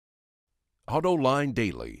Autoline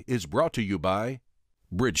Daily is brought to you by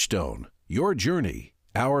Bridgestone, your journey,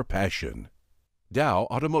 our passion. Dow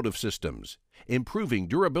Automotive Systems, improving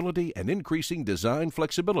durability and increasing design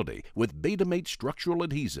flexibility with Betamate structural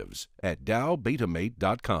adhesives at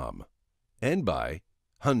dowbetamate.com. And by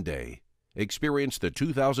Hyundai. Experience the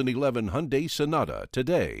 2011 Hyundai Sonata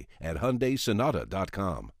today at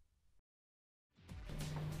HyundaiSonata.com.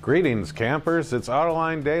 Greetings, campers. It's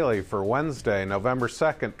Autoline Daily for Wednesday, November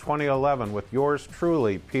 2nd, 2011, with yours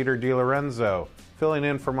truly, Peter De Lorenzo, filling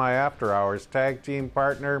in for my after-hours tag team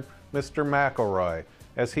partner, Mr. McElroy,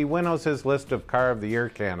 as he winnows his list of Car of the Year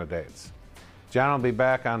candidates. John will be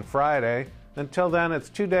back on Friday. Until then, it's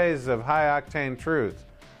 2 days of high-octane truth,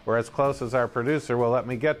 or as close as our producer will let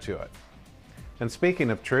me get to it. And speaking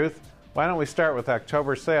of truth, why don't we start with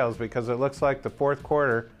October sales, because it looks like the fourth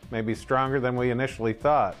quarter may be stronger than we initially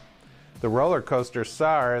thought. The roller coaster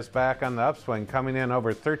SAR is back on the upswing, coming in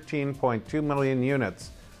over 13.2 million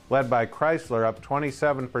units, led by Chrysler up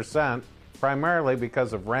 27%, primarily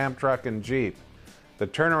because of Ram Truck and Jeep. The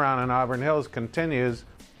turnaround in Auburn Hills continues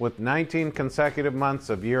with 19 consecutive months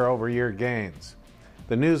of year-over-year gains.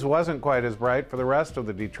 The news wasn't quite as bright for the rest of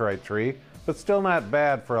the Detroit Three, but still not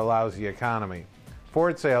bad for a lousy economy.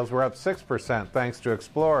 Ford sales were up 6% thanks to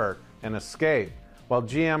Explorer and Escape, while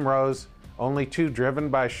GM rose only 2%, driven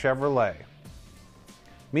by Chevrolet.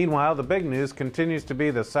 Meanwhile, the big news continues to be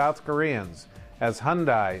the South Koreans, as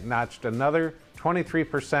Hyundai notched another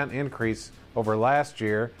 23% increase over last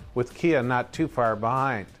year, with Kia not too far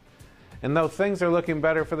behind. And though things are looking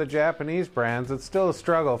better for the Japanese brands, it's still a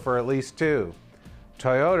struggle for at least two.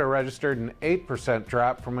 Toyota registered an 8%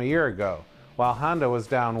 drop from a year ago, while Honda was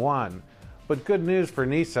down 1%. But good news for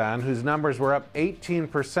Nissan, whose numbers were up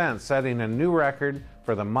 18%, setting a new record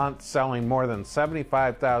for the month, selling more than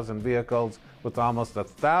 75,000 vehicles, with almost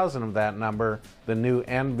 1,000 of that number the new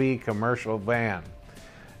NV commercial van.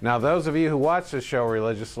 Now, those of you who watch this show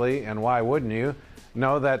religiously, and why wouldn't you,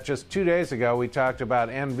 know that just 2 days ago we talked about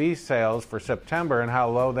NV sales for September and how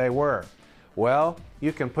low they were. Well,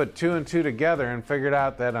 you can put 2 and 2 together and figure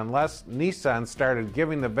out that unless Nissan started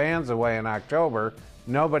giving the vans away in October,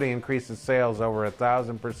 nobody increases sales over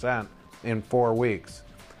 1,000% in 4 weeks.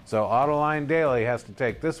 So Autoline Daily has to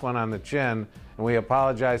take this one on the chin, and we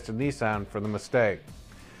apologize to Nissan for the mistake.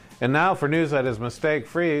 And now for news that is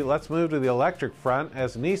mistake-free, let's move to the electric front,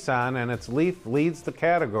 as Nissan and its Leaf leads the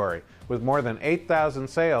category with more than 8,000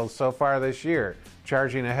 sales so far this year,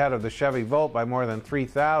 charging ahead of the Chevy Volt by more than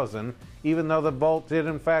 3,000, even though the Volt did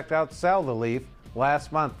in fact outsell the Leaf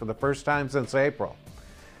last month for the first time since April.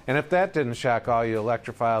 And if that didn't shock all you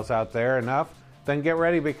electrophiles out there enough, then get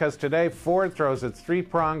ready, because today Ford throws its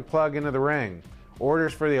three-pronged plug into the ring.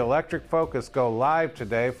 Orders for the electric Focus go live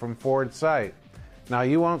today from Ford's site. Now,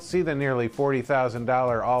 you won't see the nearly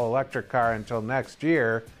 $40,000 all-electric car until next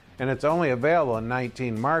year, and it's only available in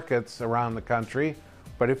 19 markets around the country.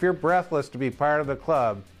 But if you're breathless to be part of the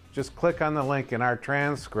club, just click on the link in our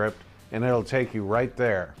transcript and it'll take you right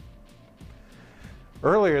there.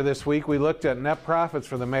 Earlier this week, we looked at net profits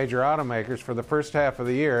for the major automakers for the first half of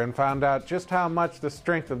the year and found out just how much the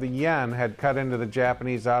strength of the yen had cut into the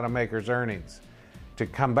Japanese automakers' earnings. To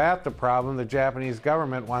combat the problem, the Japanese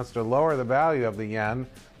government wants to lower the value of the yen,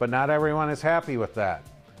 but not everyone is happy with that.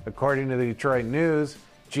 According to the Detroit News,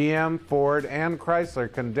 GM, Ford, and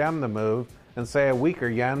Chrysler condemn the move and say a weaker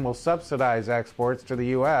yen will subsidize exports to the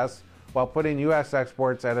U.S. while putting U.S.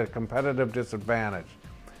 exports at a competitive disadvantage.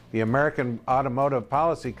 The American Automotive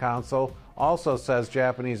Policy Council also says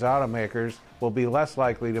Japanese automakers will be less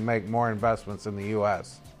likely to make more investments in the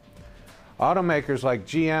U.S. Automakers like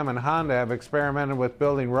GM and Honda have experimented with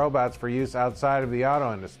building robots for use outside of the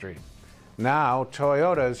auto industry. Now,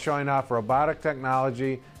 Toyota is showing off robotic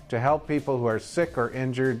technology to help people who are sick or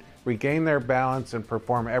injured regain their balance and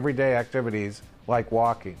perform everyday activities like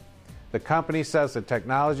walking. The company says the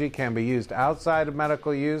technology can be used outside of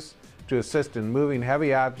medical use to assist in moving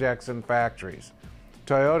heavy objects in factories.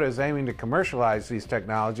 Toyota is aiming to commercialize these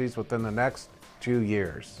technologies within the next 2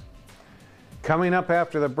 years. Coming up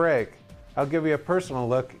after the break, I'll give you a personal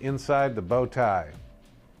look inside the bow tie.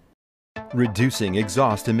 Reducing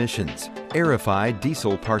exhaust emissions, aerified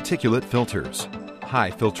diesel particulate filters,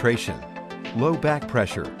 high filtration, low back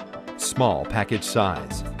pressure, small package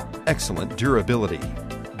size, excellent durability.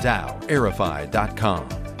 DowAerify.com.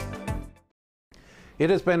 It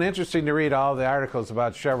has been interesting to read all the articles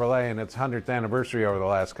about Chevrolet and its 100th anniversary over the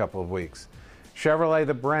last couple of weeks. Chevrolet,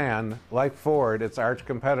 the brand, like Ford, its arch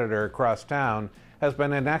competitor across town, has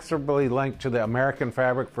been inexorably linked to the American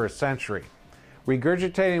fabric for a century.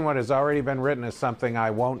 Regurgitating what has already been written is something I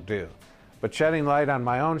won't do, but shedding light on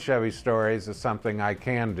my own Chevy stories is something I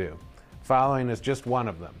can do. Following is just one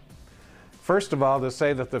of them. First of all, to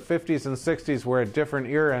say that the 50s and 60s were a different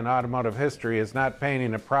era in automotive history is not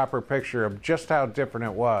painting a proper picture of just how different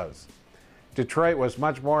it was. Detroit was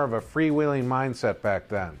much more of a freewheeling mindset back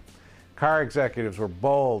then. Car executives were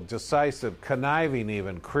bold, decisive, conniving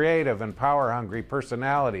even, creative and power-hungry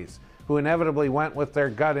personalities who inevitably went with their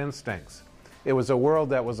gut instincts. It was a world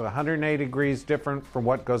that was 180 degrees different from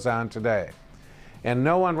what goes on today. And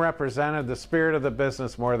no one represented the spirit of the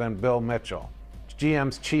business more than Bill Mitchell,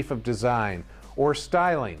 GM's chief of design, or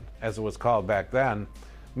styling, as it was called back then.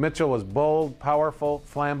 Mitchell was bold, powerful,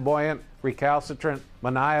 flamboyant, recalcitrant,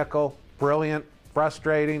 maniacal, brilliant,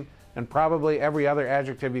 frustrating, and probably every other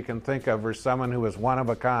adjective you can think of for someone who was one of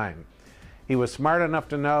a kind. He was smart enough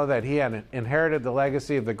to know that he had inherited the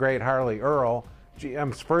legacy of the great Harley Earl,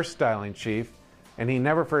 GM's first styling chief, and he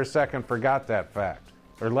never for a second forgot that fact,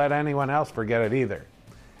 or let anyone else forget it either.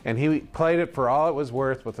 And he played it for all it was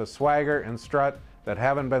worth with a swagger and strut that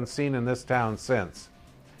haven't been seen in this town since.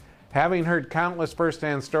 Having heard countless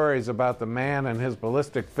first-hand stories about the man and his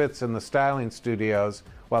ballistic fits in the styling studios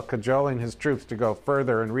while cajoling his troops to go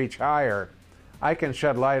further and reach higher, I can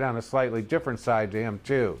shed light on a slightly different side to him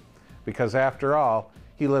too, because after all,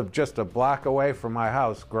 he lived just a block away from my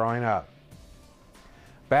house growing up.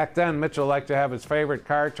 Back then, Mitchell liked to have his favorite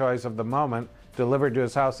car toys of the moment delivered to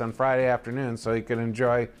his house on Friday afternoon so he could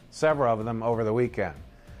enjoy several of them over the weekend.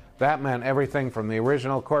 That meant everything from the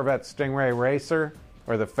original Corvette Stingray Racer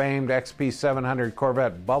or the famed XP700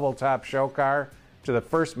 Corvette Bubble Top show car to the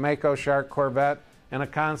first Mako Shark Corvette and a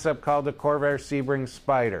concept called the Corvair Sebring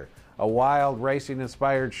Spider, a wild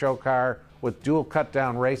racing-inspired show car with dual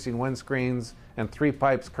cut-down racing windscreens and 3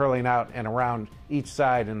 pipes curling out and around each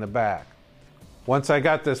side in the back. Once I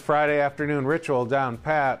got this Friday afternoon ritual down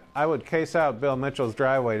pat, I would case out Bill Mitchell's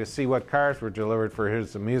driveway to see what cars were delivered for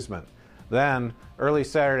his amusement. Then, early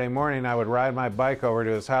Saturday morning, I would ride my bike over to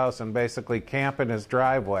his house and basically camp in his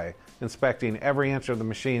driveway, inspecting every inch of the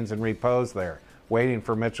machines in repose there, waiting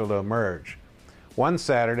for Mitchell to emerge. One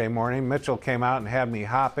Saturday morning, Mitchell came out and had me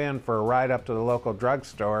hop in for a ride up to the local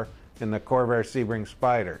drugstore in the Corvair Sebring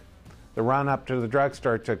Spider. The run up to the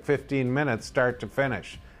drugstore took 15 minutes start to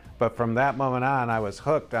finish, but from that moment on, I was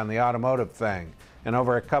hooked on the automotive thing, and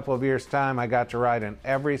over a couple of years' time, I got to ride in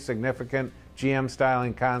every significant GM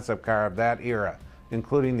styling concept car of that era,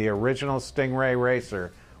 including the original Stingray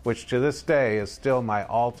Racer, which to this day is still my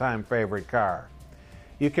all-time favorite car.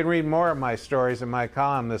 You can read more of my stories in my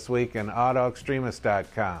column this week in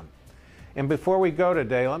AutoExtremist.com. And before we go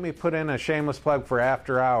today, let me put in a shameless plug for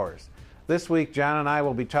After Hours. This week, John and I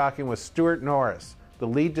will be talking with Stuart Norris, the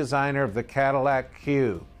lead designer of the Cadillac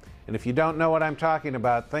Q. And if you don't know what I'm talking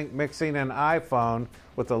about, think mixing an iPhone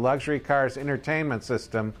with the luxury car's entertainment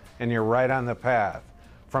system, and you're right on the path.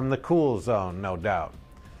 From the cool zone, no doubt.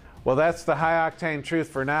 Well, that's the high-octane truth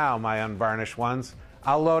for now, my unvarnished ones.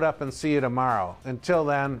 I'll load up and see you tomorrow. Until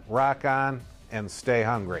then, rock on and stay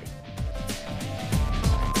hungry.